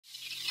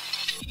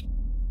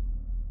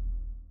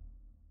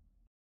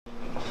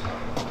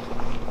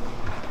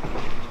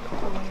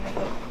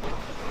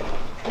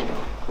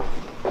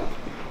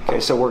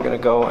so we're gonna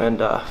go and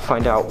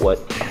find out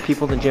what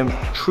people in the gym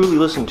truly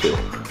listen to.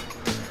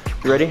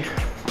 You ready?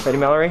 Ready,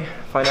 Mallory?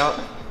 Find out?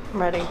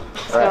 I'm ready.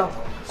 Let's go.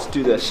 Let's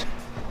do this.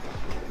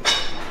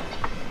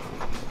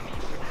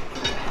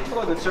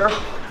 Hello, good sir.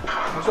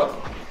 What's up?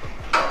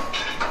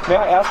 May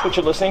I ask what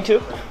you're listening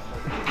to?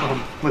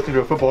 Listening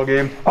to a football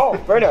game. Oh,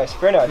 very nice,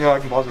 very nice. Yeah, I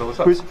can pause it. What's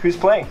up? Who's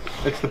playing?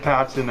 It's the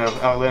Pats and the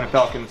Atlanta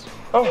Falcons.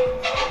 Oh,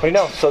 what do you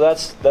know? So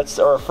that's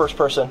our first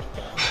person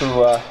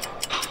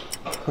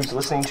who's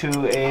listening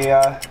to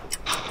a.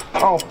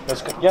 Oh,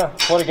 that's good. Yeah,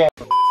 what a game.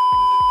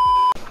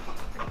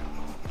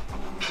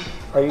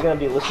 Are you gonna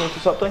be listening to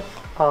something?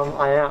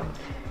 I am.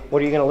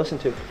 What are you gonna listen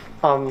to?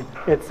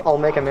 It's I'll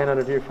Make a Man Out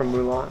of You from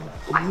Mulan.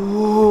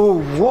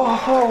 Ooh,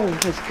 whoa,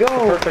 let's go.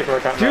 Perfect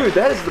workout. Dude,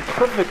 that is the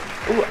perfect.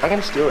 Ooh, I'm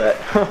gonna steal that.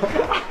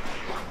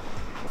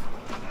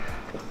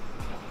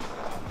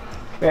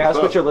 May I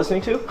ask what you're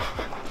listening to?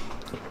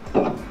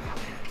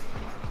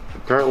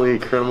 Currently,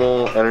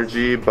 Criminal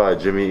Energy by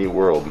Jimmy Eat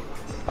World.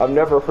 I've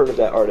never heard of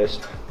that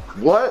artist.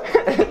 What?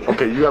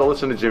 Okay, you gotta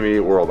listen to Jimmy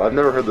Eat World. I've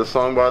never heard this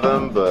song by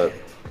them, but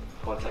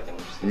 1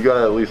 second. you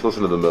gotta at least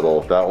listen to the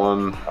middle. That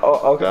one,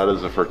 Oh, okay. that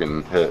is a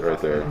freaking hit right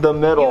there. The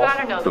middle. You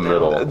gotta know The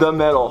middle. The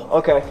middle.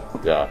 Okay.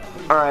 Yeah.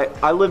 All right.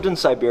 I lived in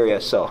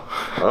Siberia, so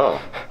Oh.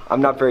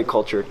 I'm not very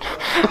cultured.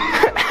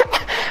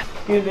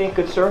 Excuse me,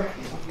 good sir.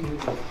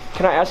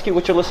 Can I ask you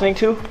what you're listening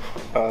to?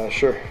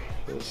 Sure.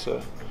 It's,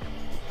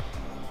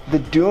 The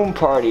Doom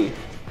Party.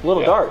 A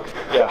little dark.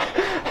 yeah.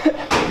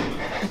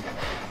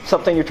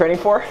 Something you're training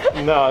for?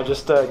 No,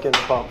 just getting the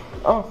pump.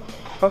 Oh,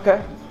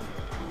 okay.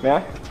 May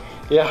I?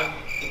 Yeah.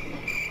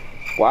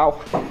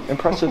 Wow,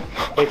 impressive.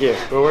 Thank you.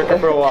 We're working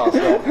for a while,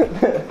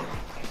 so.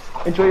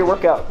 Enjoy your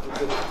workout.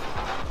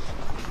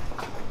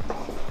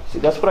 See,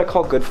 that's what I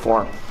call good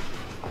form.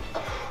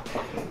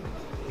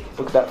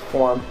 Look at that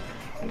form.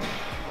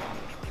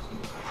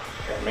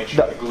 Make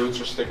sure the glutes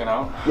are sticking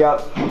out.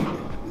 Yep.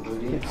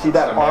 See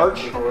that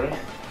arch? Already.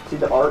 See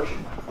the arch?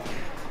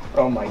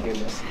 Oh my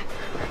goodness.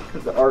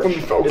 The arch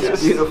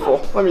is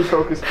beautiful. Let me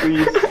focus,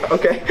 please.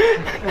 Okay.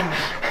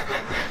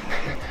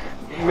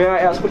 May I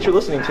ask what you're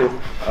listening to?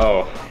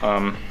 Oh,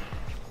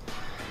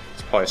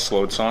 it's probably a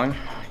slowed song.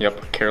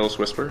 Yep, Careless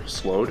Whisper,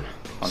 slowed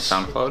on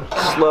SoundCloud.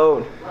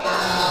 Slowed.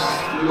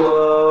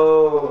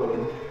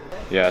 Slowed.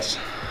 Yes.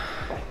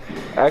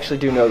 I actually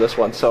do know this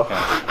one, so.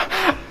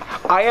 Yeah.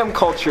 I am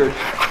cultured.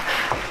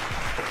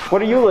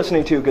 What are you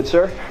listening to, good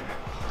sir?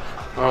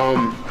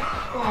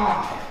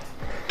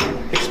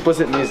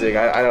 Explicit music.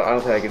 I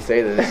don't think I can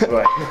say this,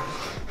 but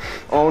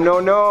Oh no.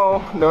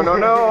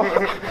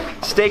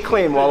 Stay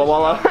clean, Walla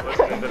Walla.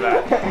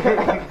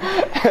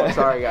 I'm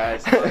sorry,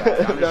 guys.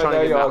 I'm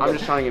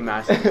just trying to get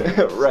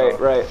massive.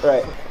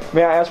 Right.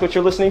 May I ask what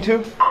you're listening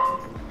to?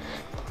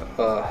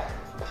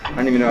 I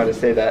don't even know how to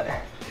say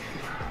that.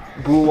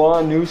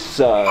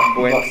 Buanusa.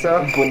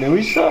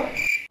 Buenusa?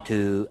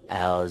 2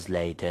 hours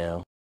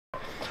later.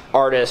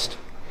 Artist.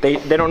 They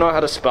don't know how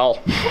to spell.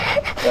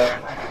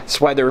 That's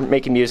why they're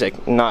making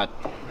music, not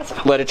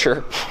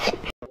literature.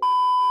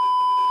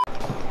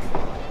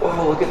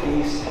 Oh, look at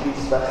these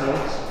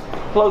specimens.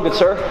 Hello, good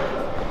sir.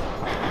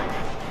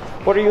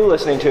 What are you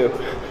listening to?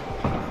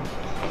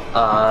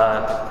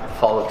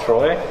 Fall of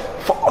Troy.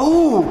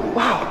 Oh,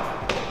 wow.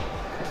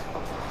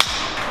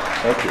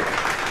 Thank you.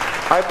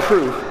 I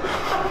approve.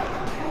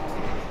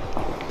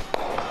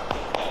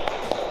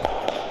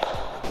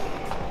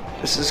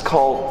 This is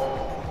called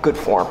good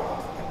form.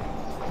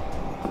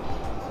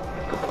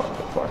 Good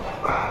form.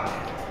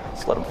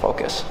 Let's let him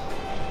focus.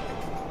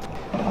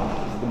 This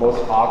is the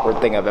most awkward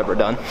thing I've ever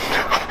done.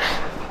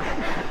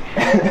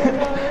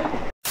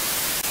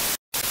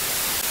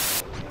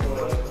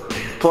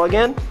 Plug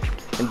in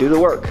and do the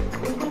work.